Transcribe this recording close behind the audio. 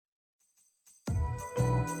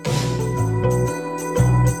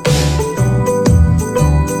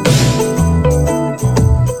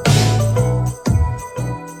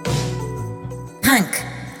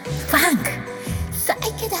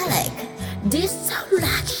is so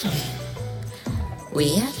lucky.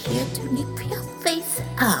 We are here to nip your face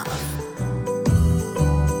off.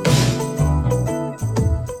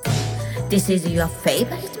 This is your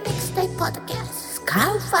favorite mixtape podcast,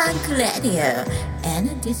 Cow Funk Radio, and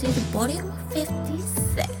this is volume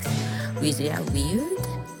 56 with your weird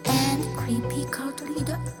and creepy cult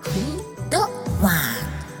leader, Who the One.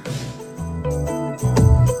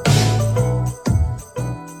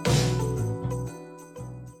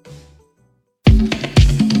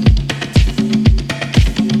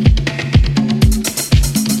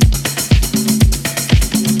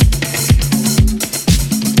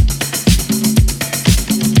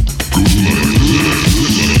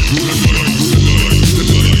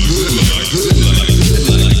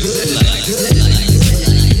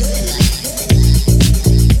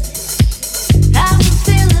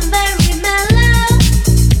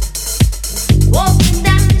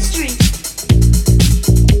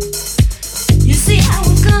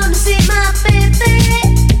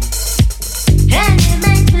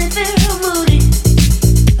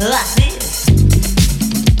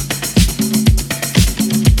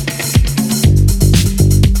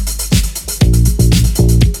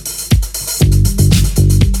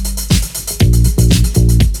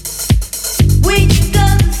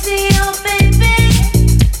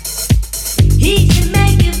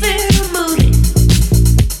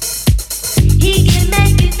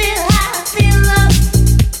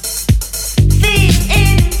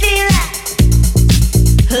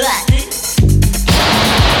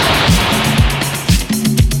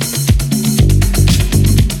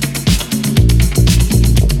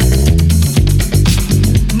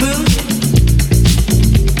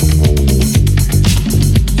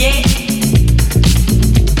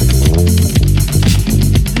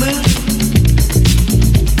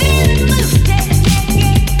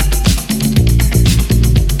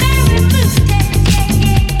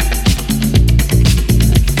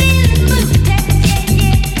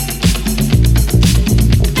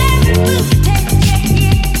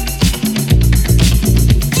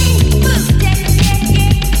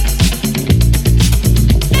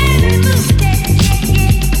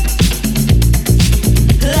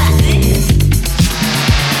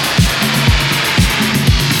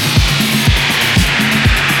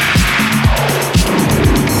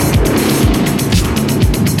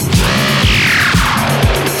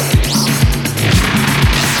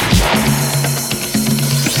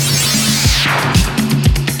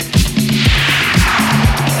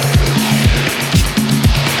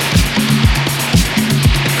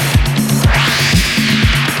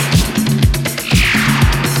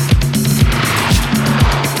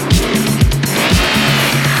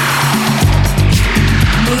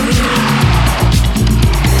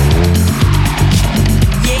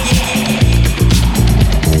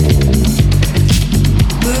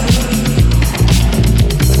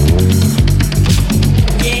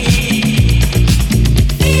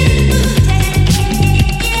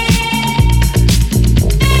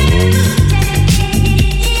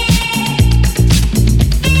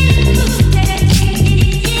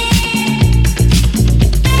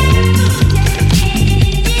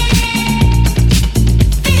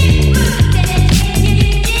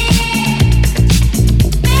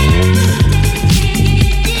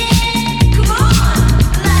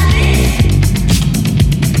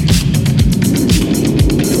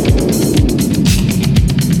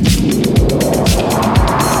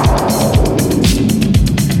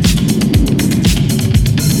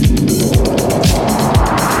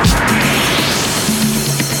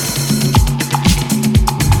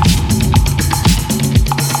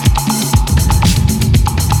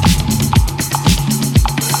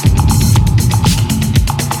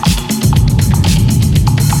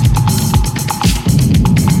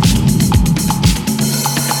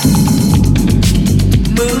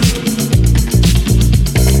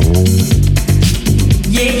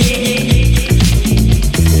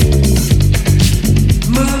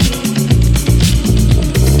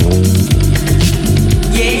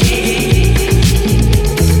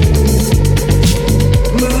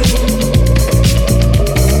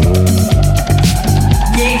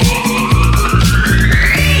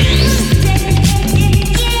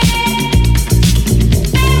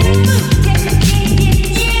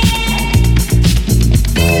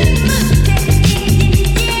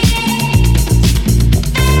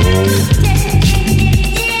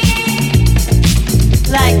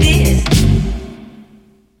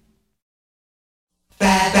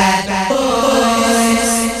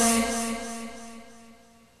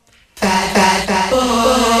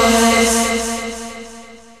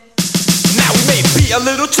 A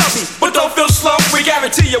little chubby, but don't feel slow. We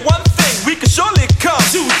guarantee you one thing. we can surely come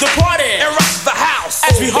to the party and rock the house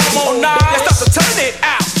as we harmonize and start to turn it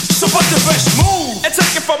out. So bust the fresh move and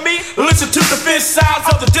take it from me. Listen to the fifth sounds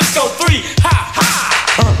of the disco 3. Ha ha.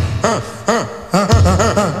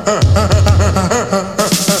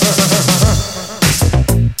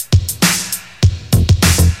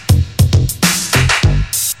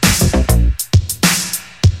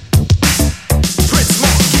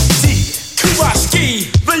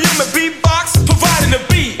 The human beatbox, providing the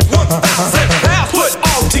beat. 1,000 pounds put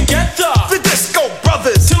all together. The Disco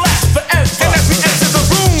Brothers, to last forever. And as we enter the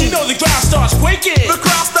room, you know the ground starts quaking. The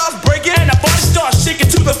crowd starts breaking, and the body starts shaking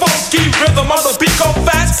to the funky rhythm of the beat go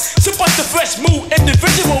fast. So bust the fresh move,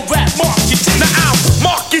 individual rap, Marky T. Now I'm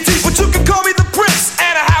Marky T, but you can call me the Prince.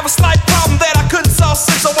 And I have a slight problem that I couldn't solve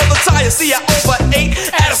since I was a tire. See, I overate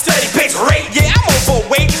at a steady pace rate. Yeah, I'm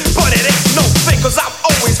overweight, but it ain't no thing, cause I'm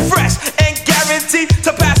always fresh and guaranteed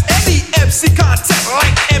to pass any MC contest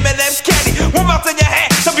like Eminem Candy. One mouth in your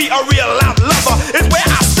hand to be a real loud lover is where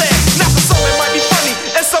I stand. Now for some it might be funny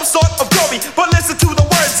and some sort of gory, but listen to the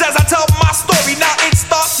words as I tell my story. Now it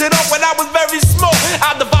started off when I was very small.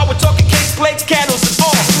 I devoured talking cakes, plates, candles and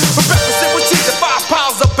all. For breakfast it was cheese and 5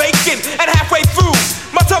 pounds of bacon. And halfway through,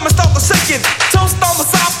 my tummy started shaking. Toast on the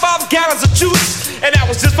side, 5 gallons of juice. And that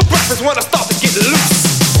was just for breakfast when I started to get loose.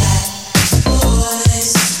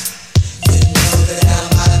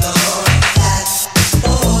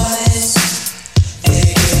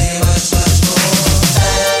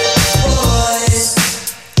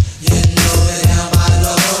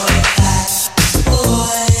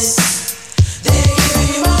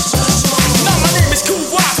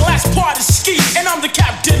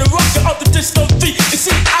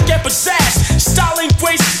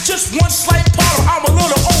 Just one slight part, I'm a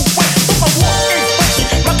little overweight, but my walk ain't funky.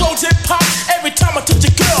 My clothes hip hop. Every time I touch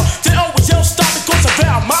a girl, they always yell stop because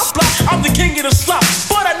around my block I'm the king of the slop.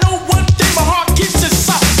 But I know one thing, my heart keeps it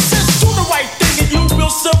soft. Says do the right thing and you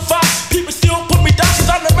will survive. People still put me down 'cause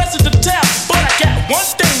I'm the rest of the town. But I got one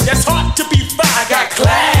thing that's hard to be found. I got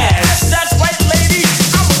class. That's right, lady.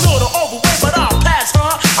 I'm a little overweight, but I'll pass,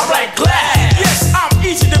 huh? I'm like glad. Yes, I'm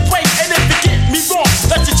easy to break, and if you get me wrong,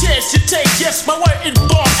 that's a chance you take. Yes, my word is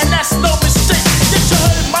born. That's no mistake. Yes, you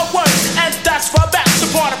heard my word, and that's why back the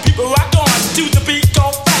party people rock on to the beat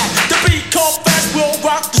go fast. The beat go fast, we'll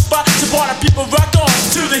rock the spot. The party people rock on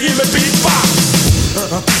to the human beatbox.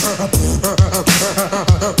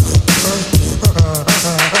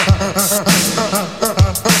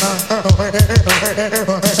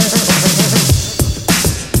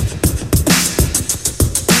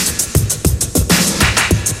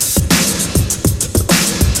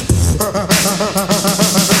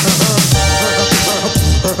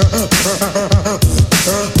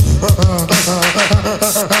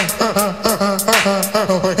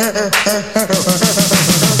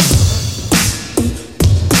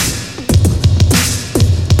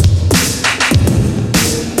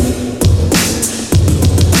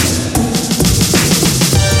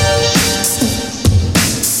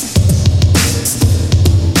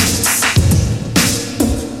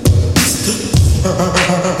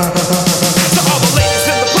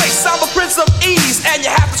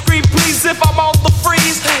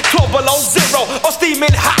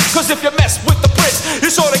 Cause if you mess with the Prince,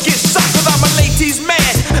 you sure to get shot. Cause I'm a ladies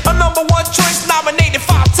man, a #1 choice, nominated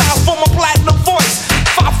 5 times for my platinum voice.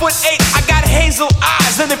 5'8", I got hazel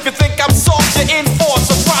eyes, and if you think I'm soft, you're in for a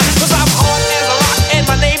surprise. Cause I'm hard as a rock, and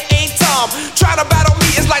my name ain't Tom. Try to battle me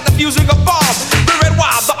is like defusing a bomb. The red,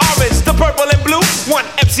 wild, the orange, the purple and blue. One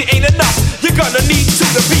MC ain't enough, you're gonna need 2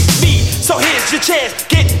 to beat me. So here's your chance,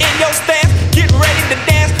 get in your stance, get ready to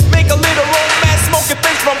dance, make a little romance, smoking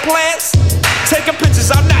things from plants. Taking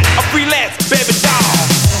pictures, I'm not a freelance baby doll.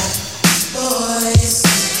 Boys,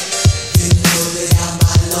 you know that I'm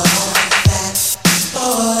my love. Fat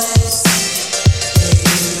boys, they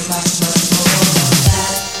give you much, much more.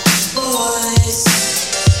 Fat boys,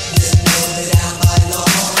 you know that I'm my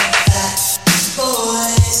love. Fat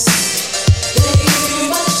boys, they give you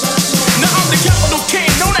much, much more. Now I'm the capital K,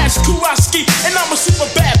 known as Kuraski, and I'm a super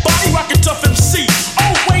bad body rockin' tough MC.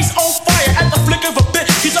 Always on fire at the flick of a bit,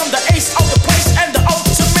 'cause I'm the ace of the place and the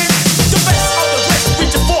ultimate. The best of the rest,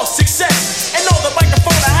 reaching for success. And on the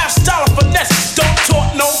microphone I have style and finesse. Don't talk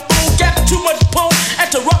no bull, got too much pull.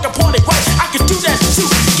 And to rock a party right, I can do that too.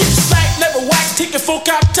 Get slack, never whack, take it full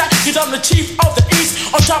contact. 'Cause I'm the chief of the east,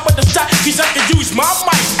 on top of the stack. 'Cause I can use my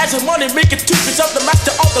mic as a money maker too. 'Cause I'm the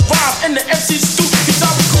master of the rhyme and the MC scoop. 'Cause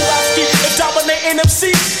I'm a Kuraski, a dominating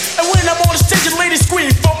MC. And when I'm on the stage, the ladies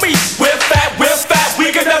scream for me. We're fat,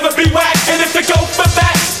 we can never be whack. And if you go for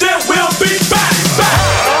that, then we'll be back, back.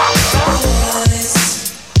 Boys,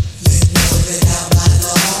 you know that I'm my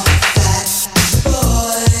love. Fat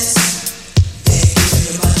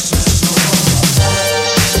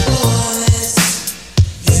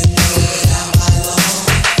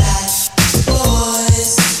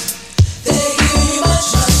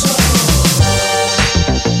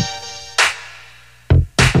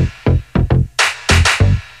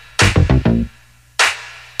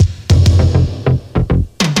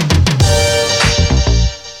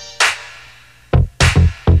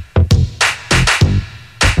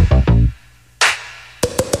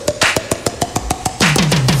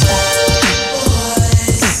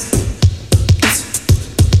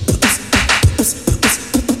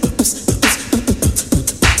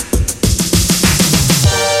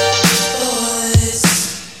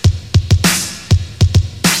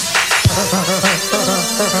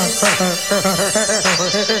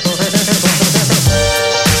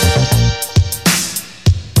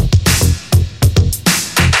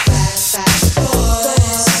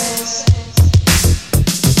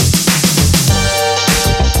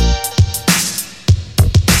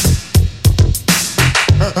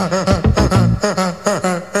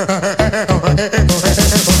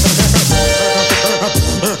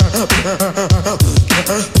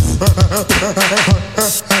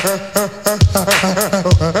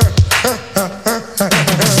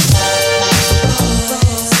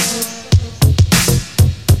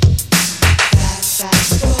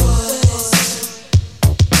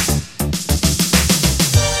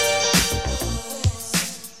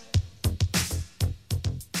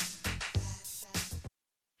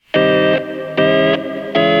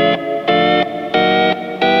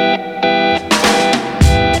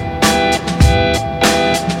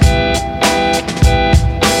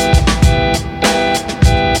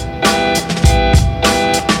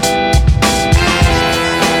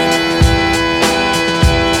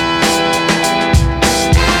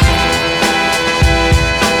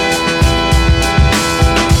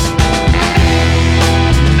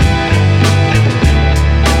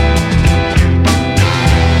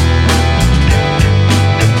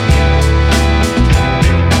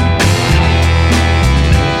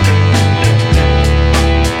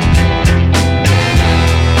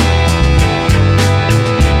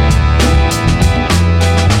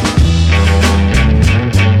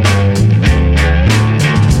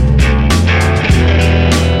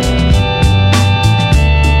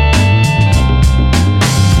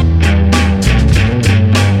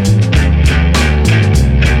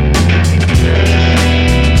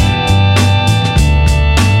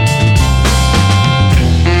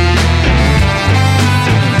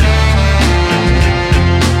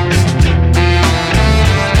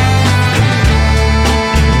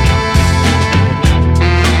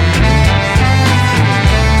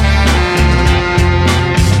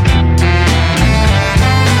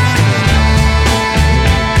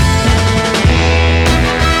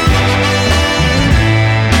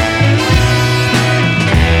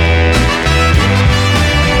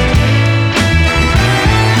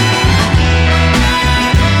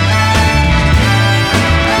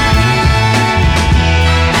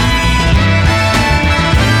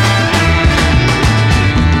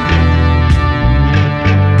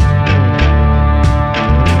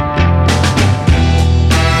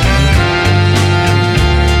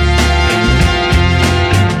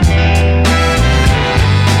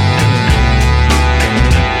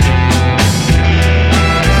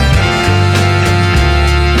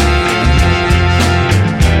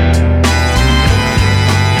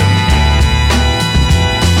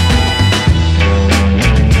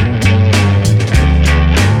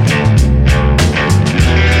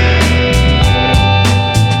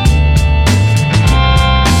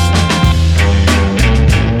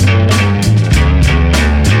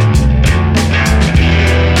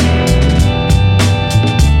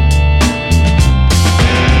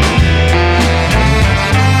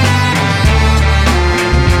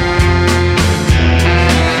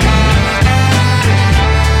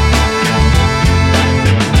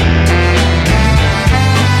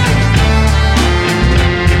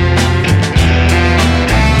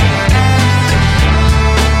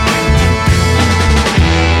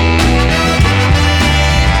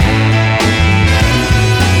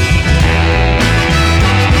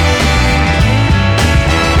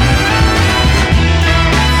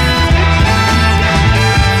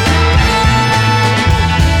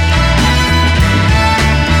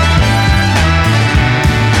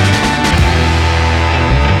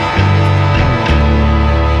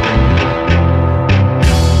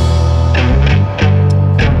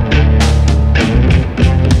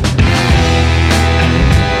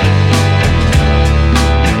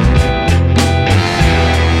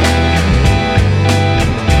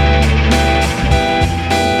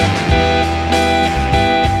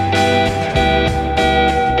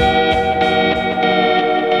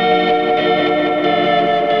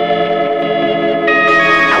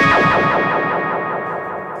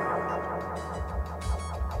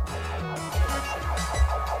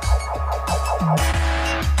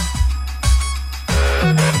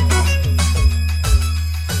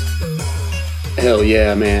Hell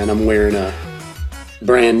yeah, man. I'm wearing a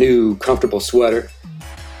brand new comfortable sweater.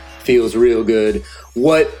 Feels real good.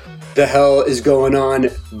 What the hell is going on?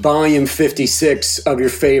 Volume 56 of your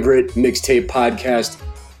favorite mixtape podcast,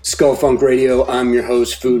 Skull Funk Radio. I'm your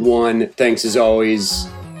host, Food One. Thanks as always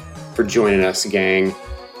for joining us, gang.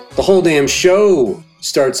 The whole damn show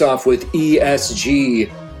starts off with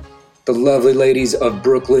ESG the lovely ladies of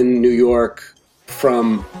Brooklyn, New York,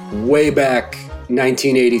 from way back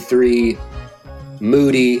 1983.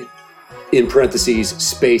 Moody, in parentheses,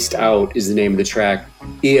 Spaced Out is the name of the track.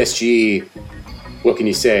 ESG, what can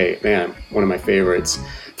you say? Man, one of my favorites.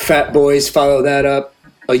 Fat Boys follow that up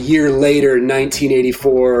a year later,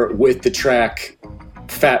 1984, with the track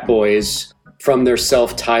Fat Boys from their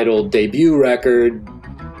self-titled debut record,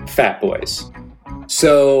 Fat Boys.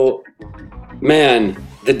 So, man,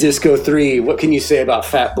 the Disco 3, what can you say about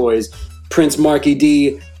Fat Boys? Prince Marky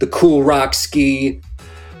D, the Cool Rock Ski,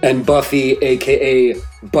 and Buffy, a.k.a.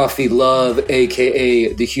 Buffy Love,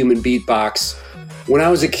 a.k.a. the Human Beatbox. When I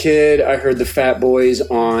was a kid, I heard the Fat Boys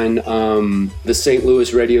on the St.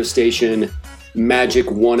 Louis radio station Magic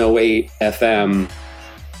 108 FM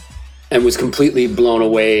and was completely blown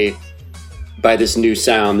away by this new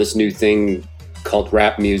sound, this new thing called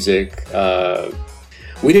rap music.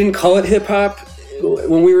 We didn't call it hip-hop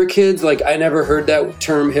when we were kids. Like, I never heard that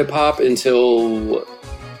term hip-hop until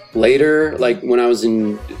later, like when I was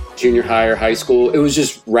in junior high or high school. It was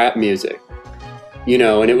just rap music, you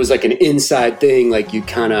know, and it was like an inside thing. Like, you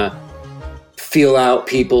kind of feel out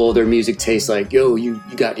people, their music tastes like, yo, you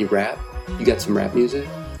got any rap? You got some rap music?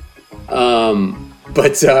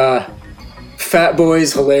 But Fat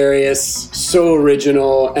Boys, hilarious, so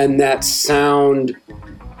original, and that sound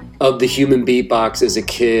of the Human Beatbox as a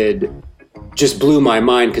kid just blew my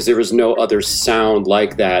mind because there was no other sound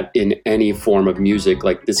like that in any form of music.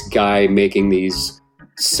 Like this guy making these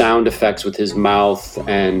sound effects with his mouth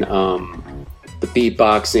and the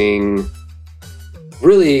beatboxing,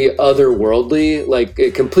 really otherworldly. Like,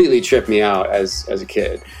 it completely tripped me out as a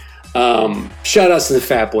kid. Shout outs to the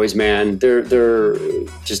Fat Boys, man. They're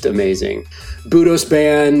just amazing. Budos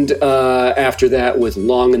Band after that with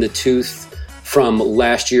Long in the Tooth from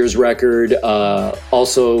last year's record,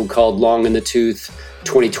 also called Long in the Tooth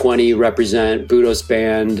 2020. Represent Budos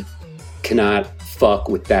Band. Cannot fuck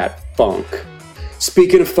with that funk.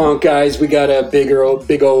 Speaking of funk, guys, we got a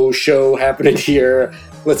big old show happening here.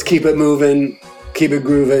 Let's keep it moving, keep it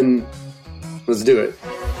grooving. Let's do it.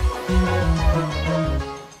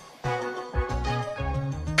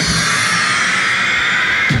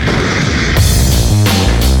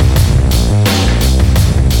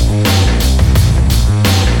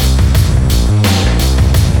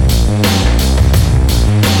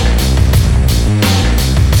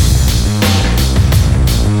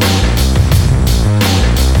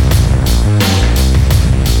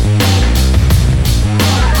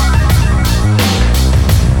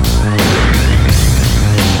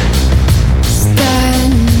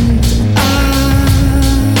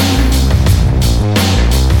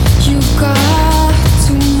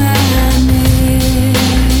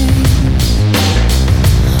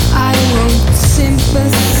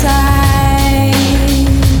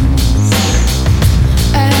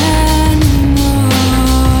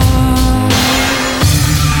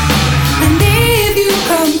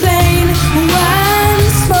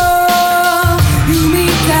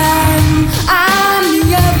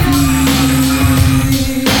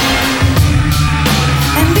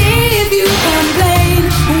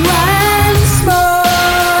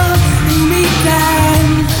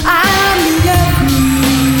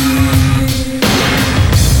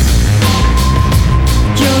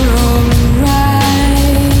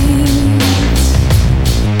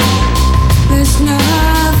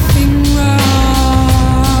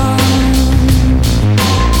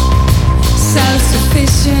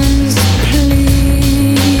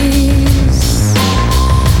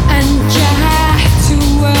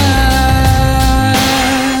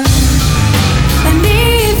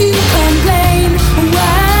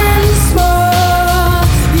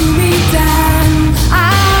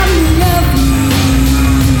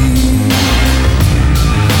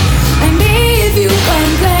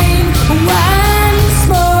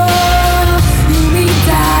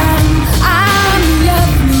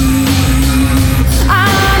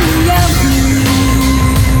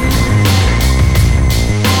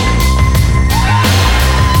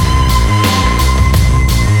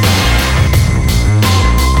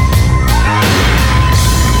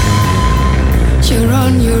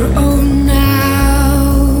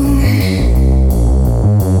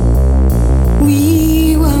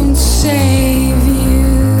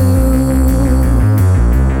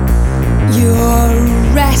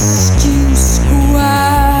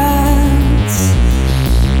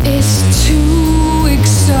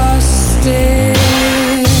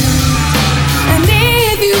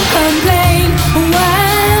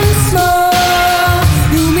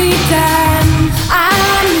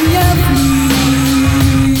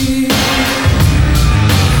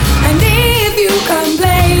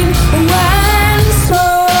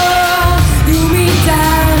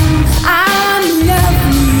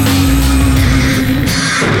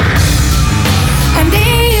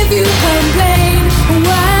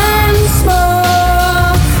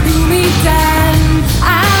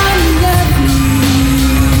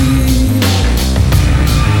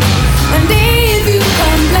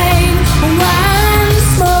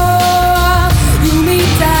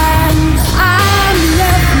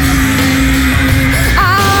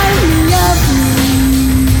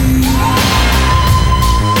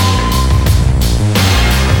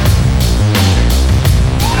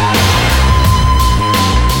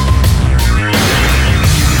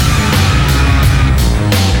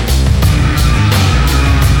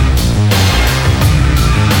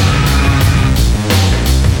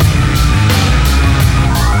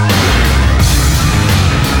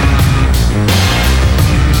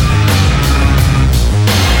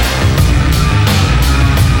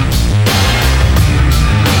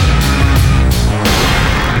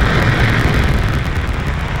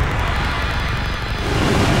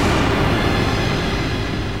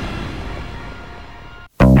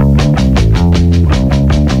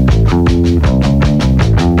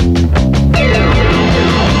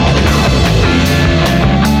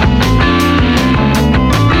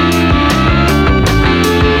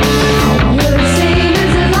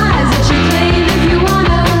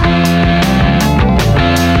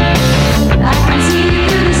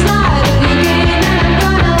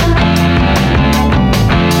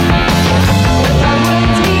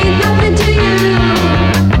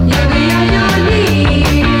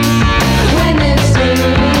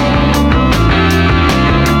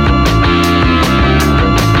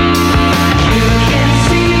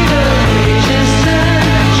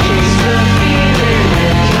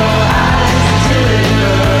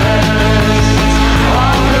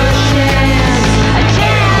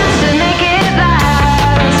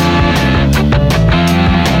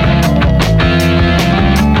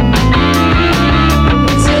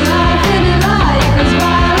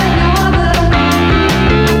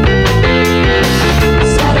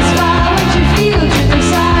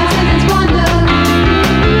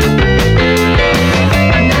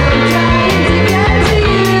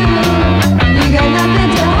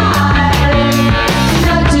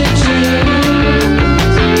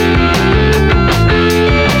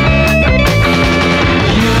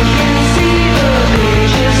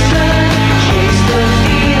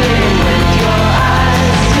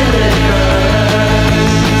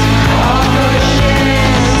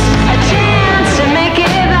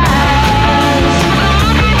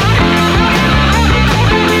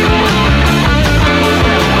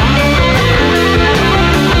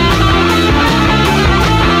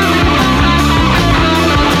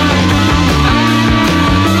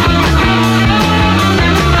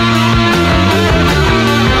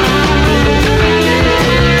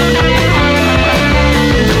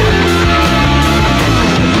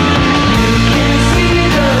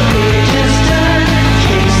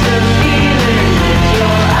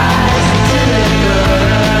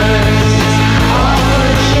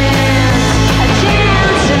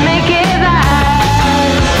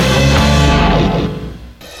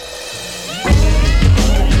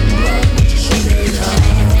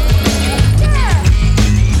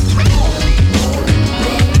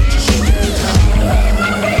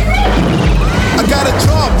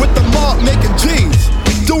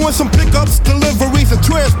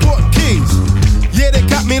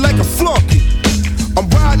 I'm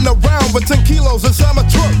riding around with 10 kilos inside my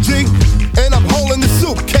truck, G. And I'm holding the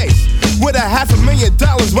suitcase with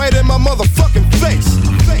 $500,000 right in my motherfucking face.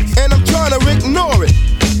 And I'm trying to ignore it,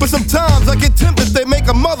 but sometimes I get tempted, they make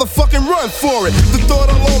a motherfucking run for it. The thought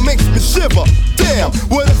alone makes me shiver. Damn,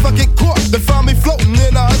 what if I get caught? They find me floating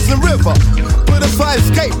in the Hudson River. But if I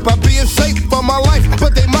escape, I'll be in shape for my life.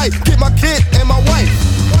 But they might get my kid and my wife.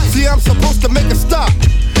 See, I'm supposed to make a stop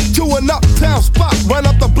to an uptown spot, run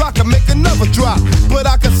up the block and make another drop. But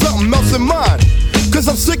I got something else in mind, cause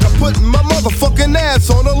I'm sick of putting my motherfucking ass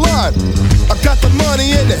on the line. I got the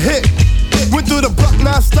money in the hit, went through the block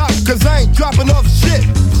non-stop, cause I ain't dropping off shit.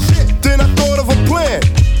 Then I thought of a plan,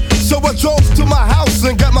 so I drove to my house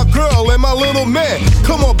and got my girl and my little man.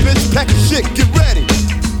 Come on bitch, pack your shit, get ready.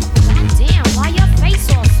 Damn, why your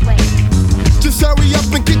face all sweaty? Just hurry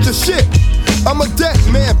up and get your shit. I'm a dead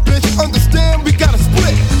man, bitch, understand we gotta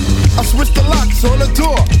split. I switched the locks on the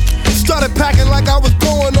door, started packing like I was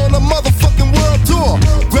going on a motherfucking world tour.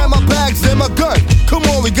 Grab my bags and my gun, come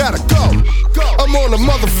on, we gotta go. I'm on a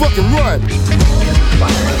motherfucking run.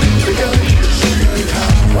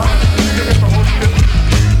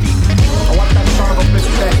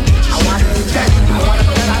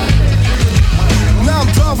 Now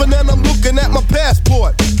I'm driving and I'm looking at my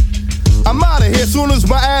passport. I'm out of here soon as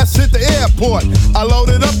my ass hit the airport. I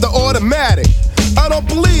loaded up the automatic. I don't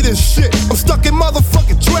believe this shit. I'm stuck in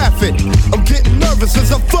motherfucking traffic. I'm getting nervous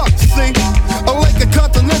as I fuck, see? A Lincoln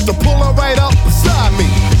Continental pulling right out beside me.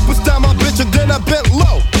 Pushed down my bitch and then I bent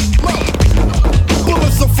low.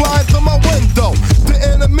 Bullets are flying through my window. The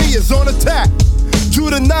enemy is on attack.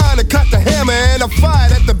 Drew the 9 and cocked the hammer and I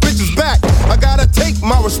fired at the bitch's back. I gotta take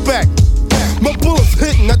my respect. My bullets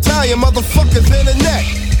hitting Italian motherfuckers in the neck.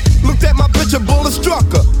 Looked at my bitch, a bullet struck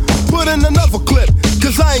her. Put in another clip,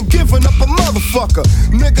 cause I ain't giving up a motherfucker.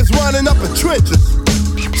 Niggas running up in trenches,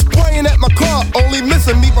 spraying at my car, only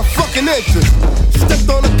missing me by fucking inches. Stepped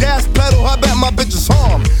on the gas pedal, I bet my bitch's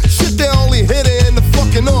harm. Shit, they only hit her in the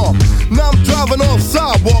fucking arm. Now I'm driving off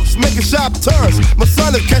sidewalks, making sharp turns. My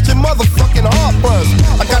son is catching motherfucking heartburns.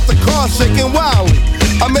 I got the car shaking wildly.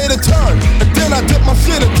 I made a turn, and then I dipped my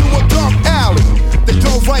shit into a dark alley. They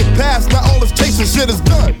drove right past, now all this chasing shit is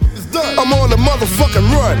done. I'm on the motherfucking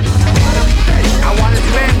run. I want his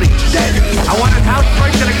family dead. I want his house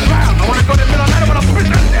burnt to the ground. I want to go to the middle of the night. I want to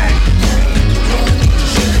prison dead.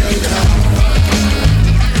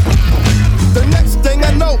 The next thing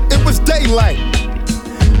I know, it was daylight.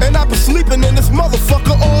 And I've been sleeping in this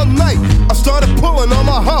motherfucker all night. I started pulling on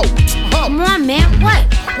my hoe. Come on, man, what?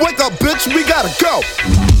 Wake up, bitch, we gotta go.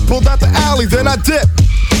 Pulled out the alley, then I dipped.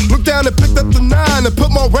 Looked down and picked up the 9 and put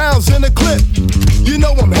my rounds in the clip. You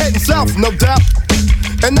know I'm heading south, no doubt.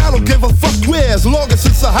 And I don't give a fuck where, as long as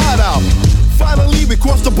it's a hideout. Finally, we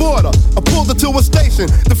crossed the border. I pulled into a station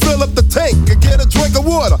to fill up the tank and get a drink of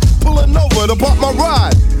water. Pulling over to park my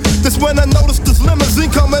ride. That's when I noticed this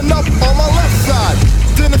limousine coming up on my left side.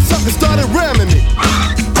 Then the sucker started ramming me.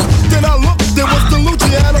 Then I looked, there was the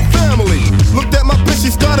Luciano family. Looked at my bitch,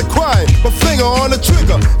 she started crying. My finger on the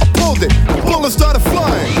trigger, I pulled it. Bullets started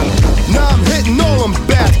flying. Now I'm hitting all them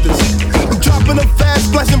bastards. I'm dropping them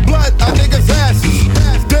fast, splashing blood on niggas' asses.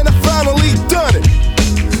 Then I finally done it.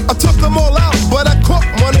 I took them all out, but I caught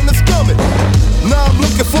one in the stomach. Now I'm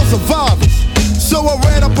looking for survivors. So I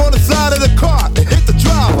ran up on the side of the car and hit the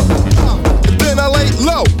driver. And then I laid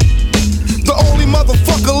low. The only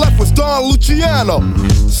motherfucker left was Don Luciano.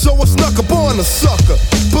 So I snuck up on the sucker.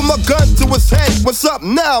 Put my gun to his head. What's up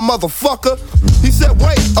now, motherfucker? He said,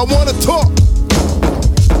 wait, I wanna talk.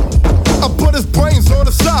 I put his brains on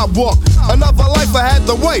the sidewalk. Another life I had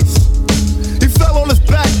to waste. He fell on his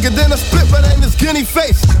back and then I spit right in his guinea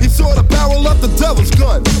face. He saw the barrel of the devil's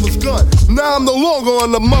gun. Now I'm no longer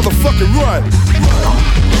on the motherfucking run.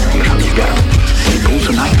 You found his gun. He pulls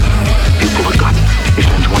a knife. You pull a gun. He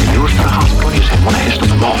sends one of yours to the hospital. You send one of his to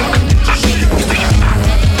the morgue.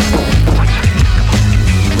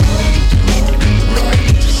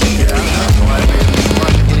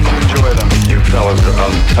 Enjoy them. You fellas are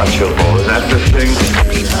untouchable. Is that the thing?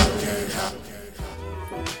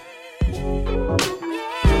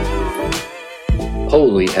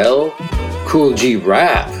 Holy hell. Kool G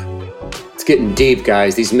Rap. It's getting deep,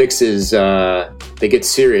 guys. These mixes, they get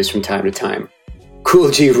serious from time to time. Kool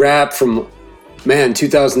G Rap from,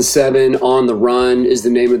 2007, On the Run is the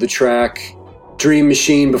name of the track. Dream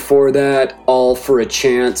Machine before that, All for a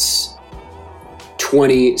Chance,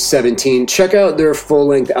 2017. Check out their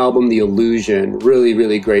full-length album, The Illusion. Really,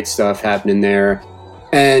 really great stuff happening there.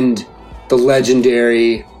 And the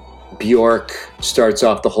legendary Bjork starts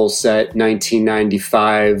off the whole set,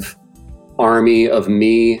 1995, Army of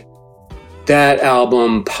Me. That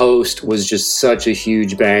album, Post, was just such a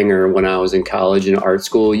huge banger when I was in college and art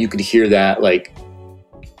school. You could hear that like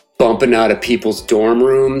bumping out of people's dorm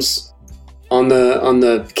rooms on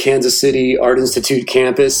the Kansas City Art Institute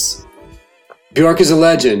campus. Bjork is a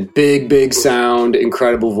legend. Big sound,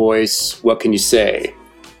 incredible voice. What can you say?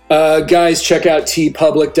 Guys, check out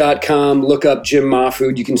tpublic.com. Look up Jim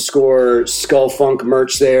Mahfood. You can score Skull Funk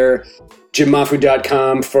merch there.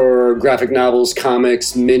 JimMahfood.com for graphic novels,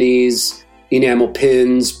 comics, minis, enamel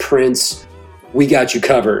pins, prints. We got you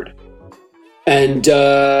covered. And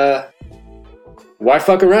why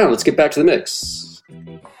fuck around? Let's get back to the mix.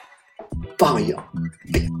 Volume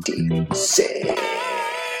 56.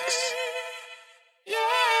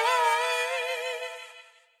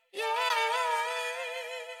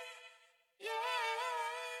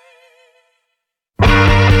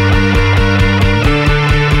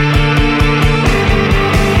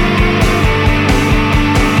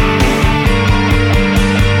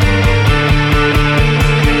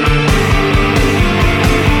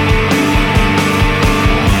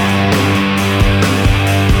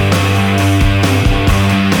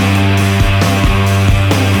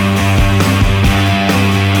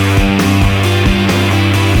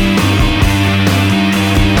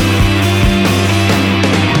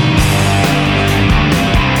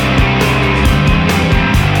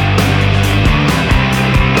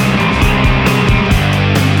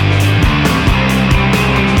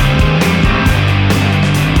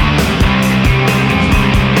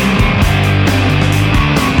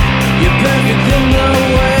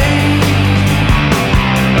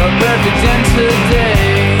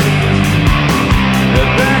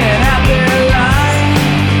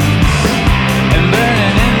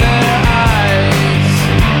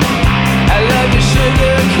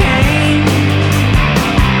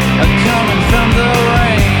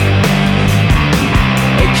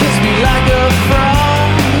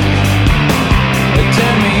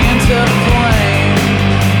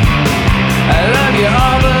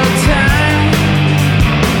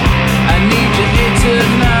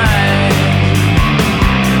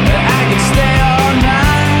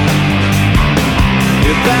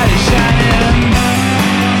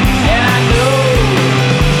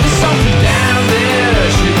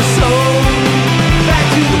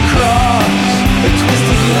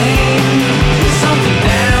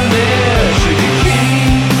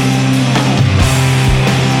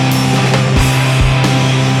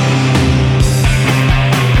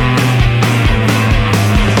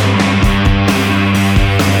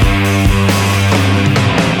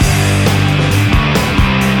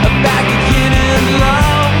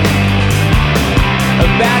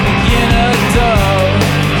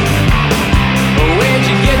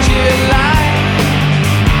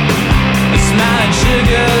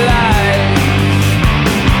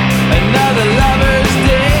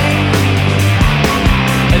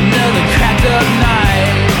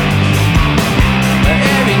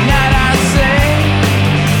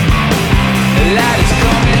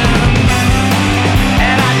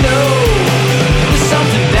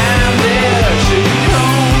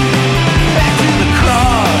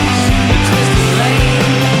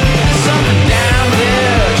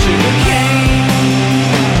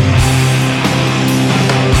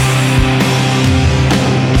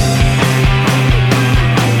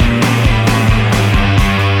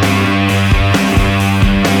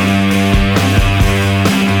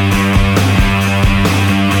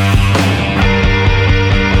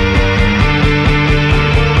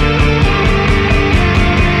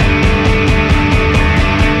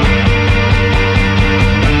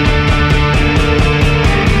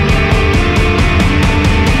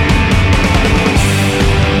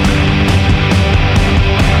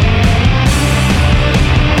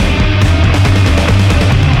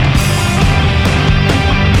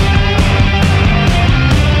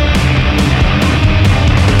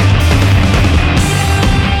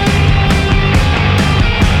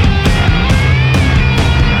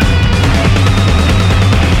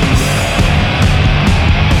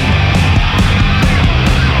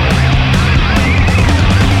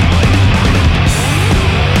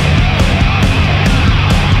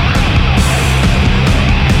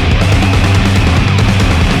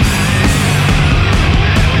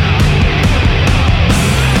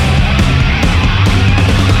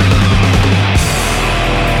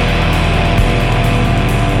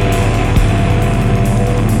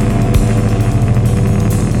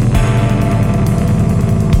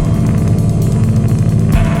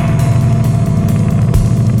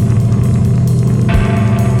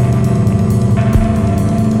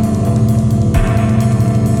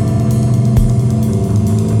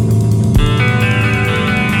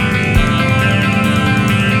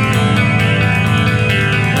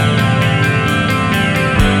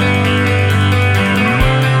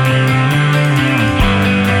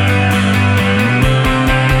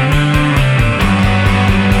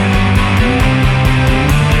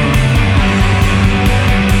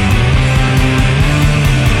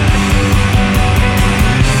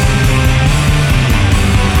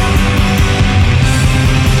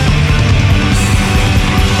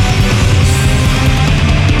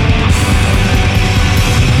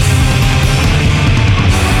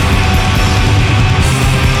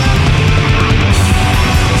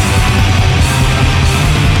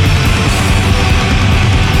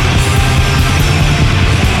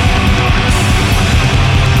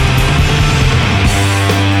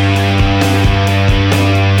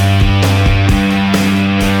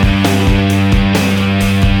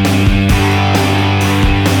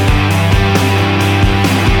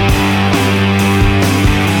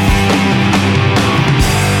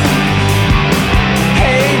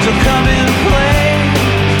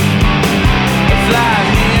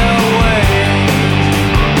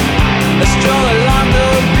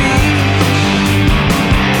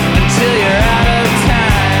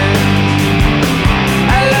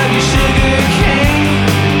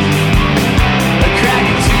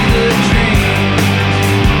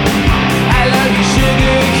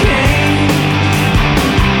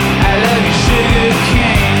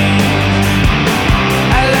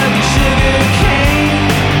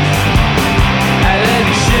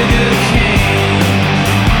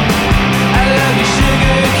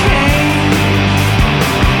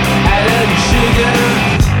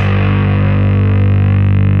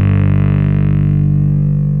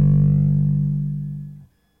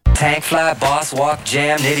 Tank fly, boss walk,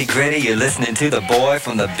 jam, nitty gritty. You're listening to the boy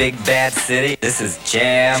from the big bad city. This is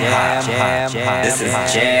Jam Hot. This is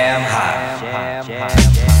Jam Hot.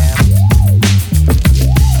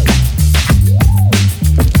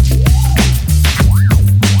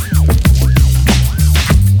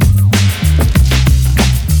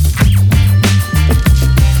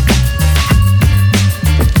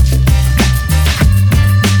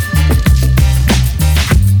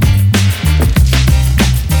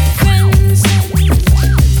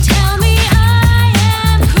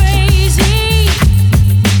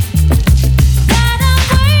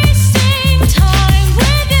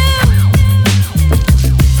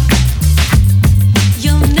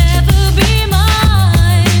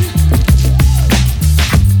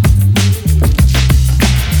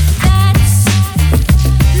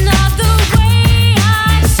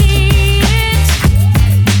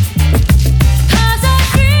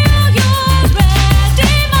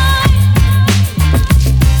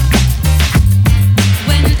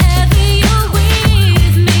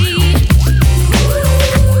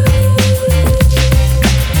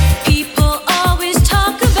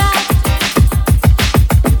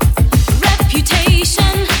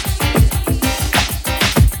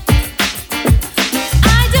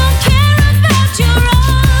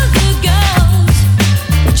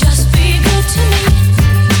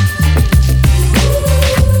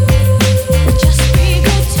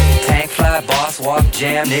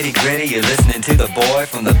 Jam nitty gritty, you're listening to the boy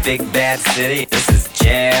from the big bad city. This is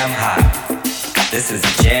Jam Hot. This is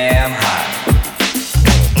Jam Hot.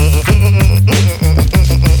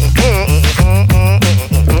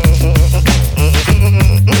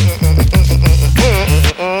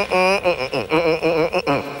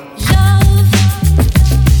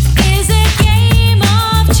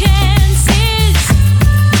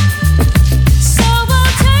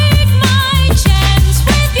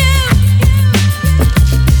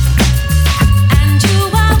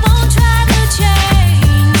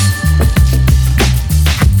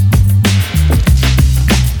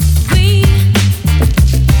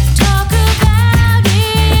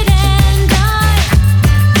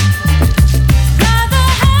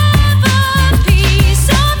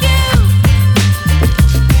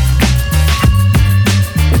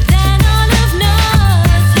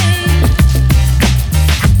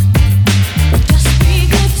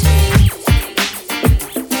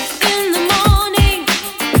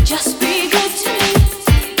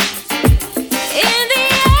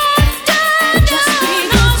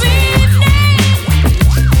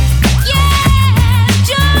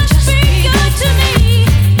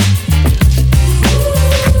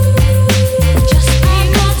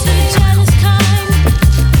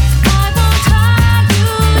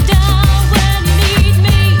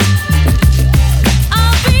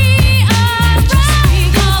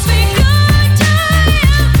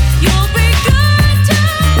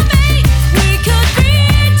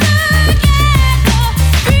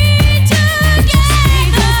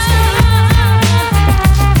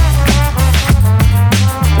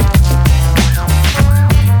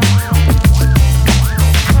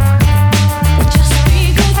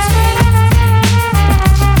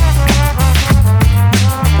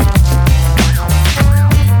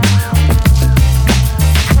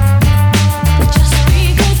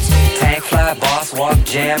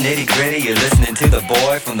 Jam nitty gritty, you're listening to the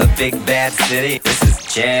boy from the big bad city. This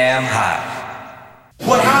is Jam Hot.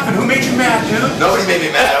 What happened? Who made you mad, dude? Nobody made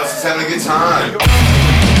me mad. I was just having a good time.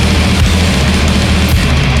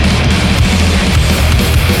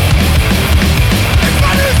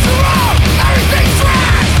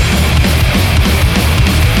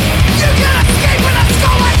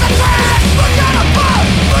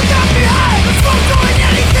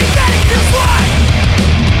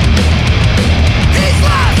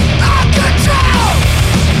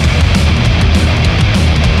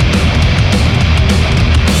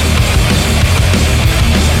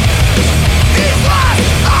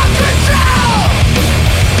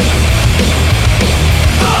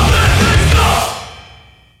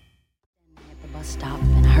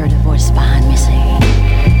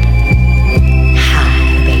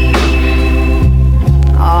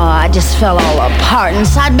 Fell all apart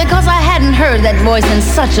inside because I hadn't heard that voice in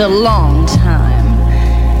such a long time.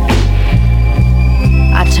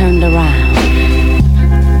 I turned around.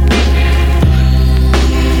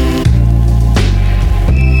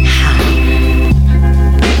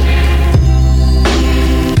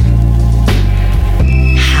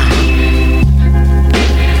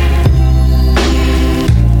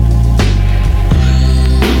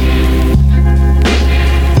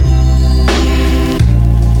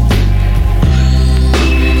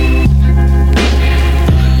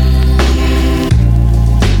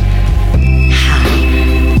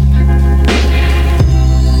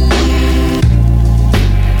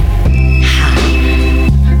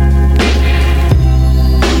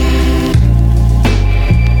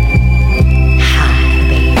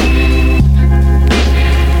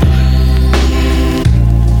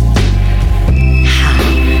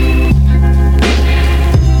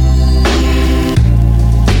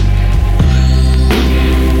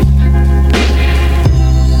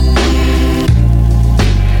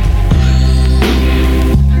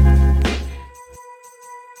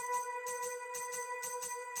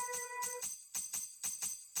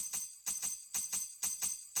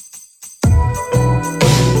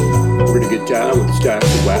 We're gonna get down with the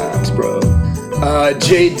stacks of wax, bro.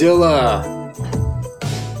 Jay Dilla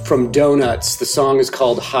from Donuts. The song is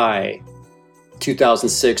called High.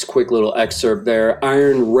 2006, quick little excerpt there.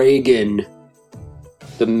 Iron Reagan,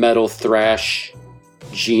 the metal thrash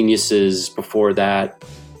geniuses before that,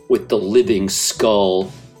 with The Living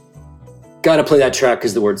Skull. Gotta play that track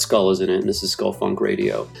because the word skull is in it, and this is Skull Funk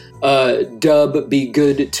Radio. Dub Be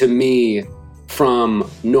Good to Me from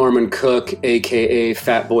Norman Cook, aka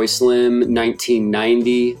Fatboy Slim,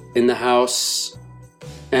 1990 in the house.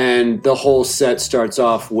 And the whole set starts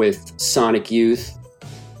off with Sonic Youth,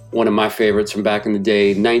 one of my favorites from back in the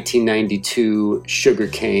day, 1992,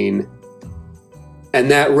 Sugarcane. And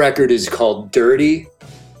that record is called Dirty,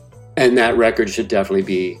 and that record should definitely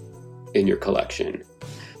be in your collection.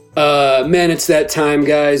 Man, it's that time,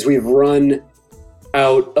 guys. We've run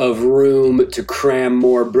out of room to cram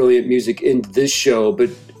more brilliant music into this show, but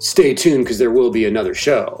stay tuned because there will be another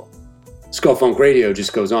show. Skull Funk Radio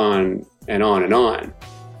just goes on and on and on.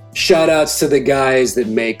 Shout outs to the guys that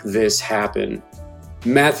make this happen.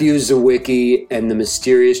 Matthew Zawicki and the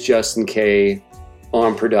mysterious Justin K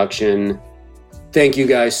on production. Thank you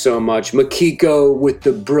guys so much. Makiko with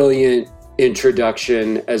the brilliant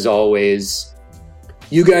introduction, as always.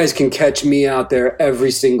 You guys can catch me out there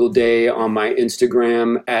every single day on my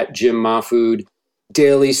Instagram at Jim Mahfood.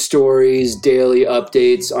 Daily stories, daily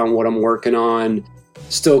updates on what I'm working on.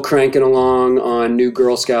 Still cranking along on New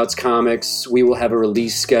Girl Scouts comics. We will have a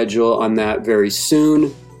release schedule on that very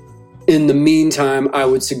soon. In the meantime, I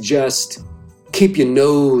would suggest keep your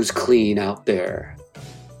nose clean out there.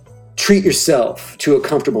 Treat yourself to a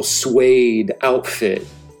comfortable suede outfit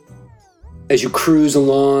as you cruise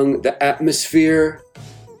along the atmosphere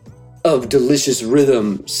of delicious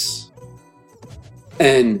rhythms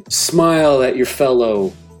and smile at your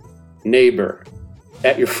fellow neighbor,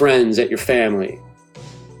 at your friends, at your family.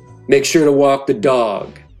 Make sure to walk the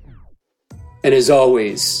dog. And as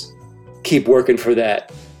always, keep working for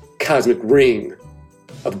that cosmic ring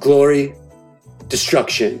of glory,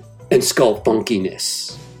 destruction, and skull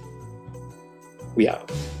funkiness. We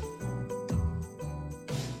out.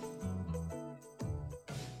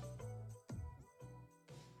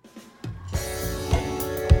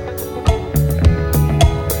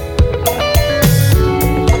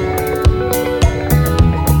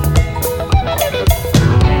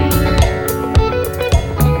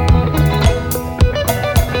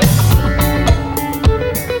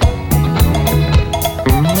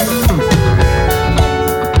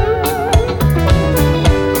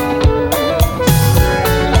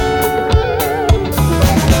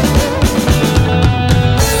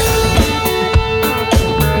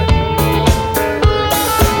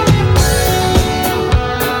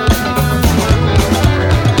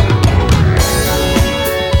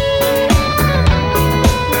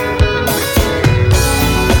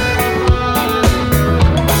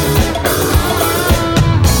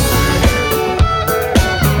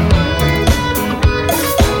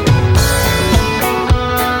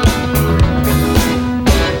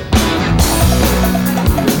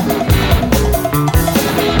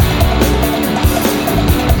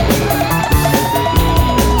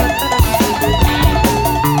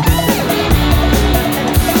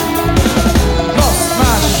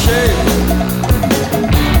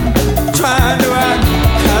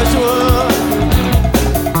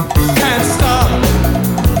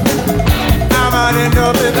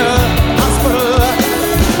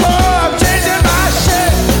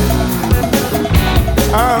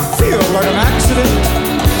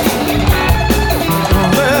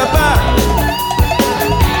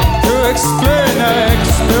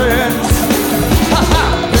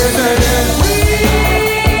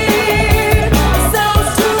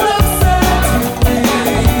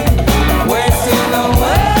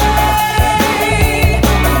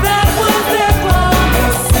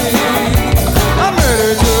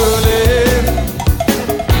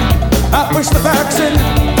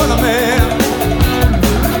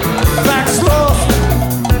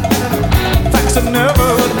 Never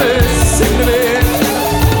what they seem to be.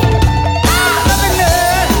 Nothing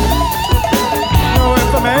there.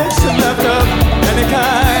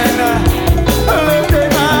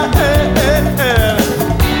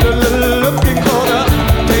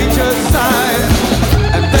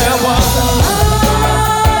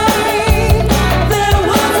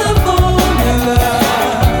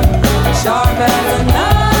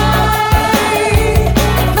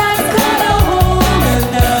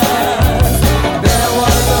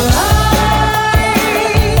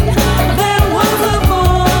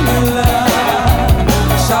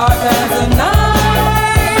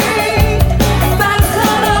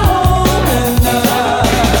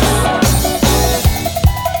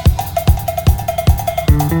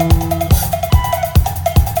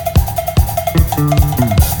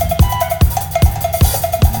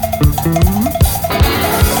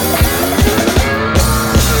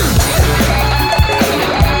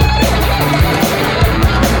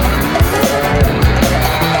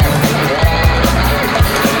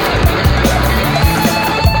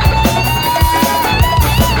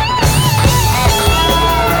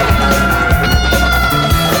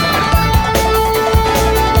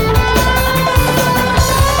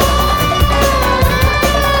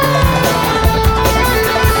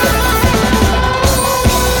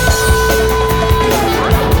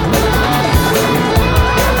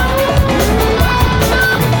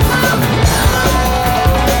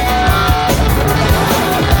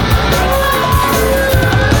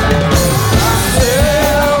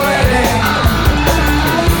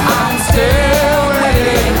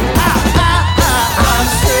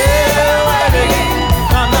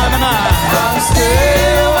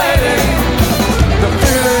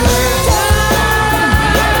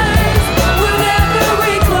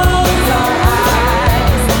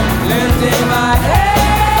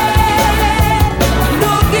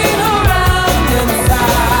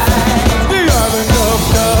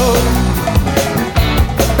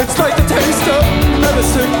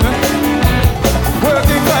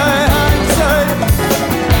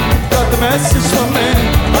 message for me.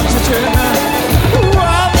 Oxygen.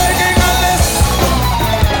 While making a list,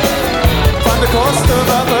 find the cost of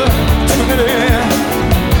opportunity.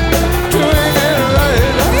 Doing it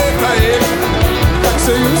right. That's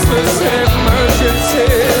a useless emergency.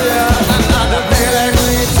 Another feeling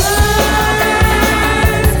returns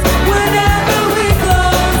whenever we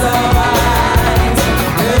close our eyes.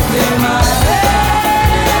 Lifting my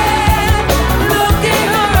head, looking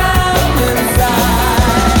around inside.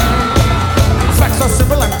 Facts are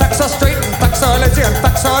simple and facts are straight, and facts are lazy and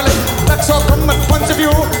facts are late. Facts are from my point of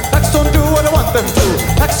view. Facts don't do what I want them to.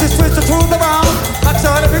 Facts just twist the truth around. Facts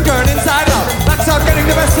are living, turn inside out. Facts are getting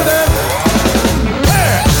the best of them.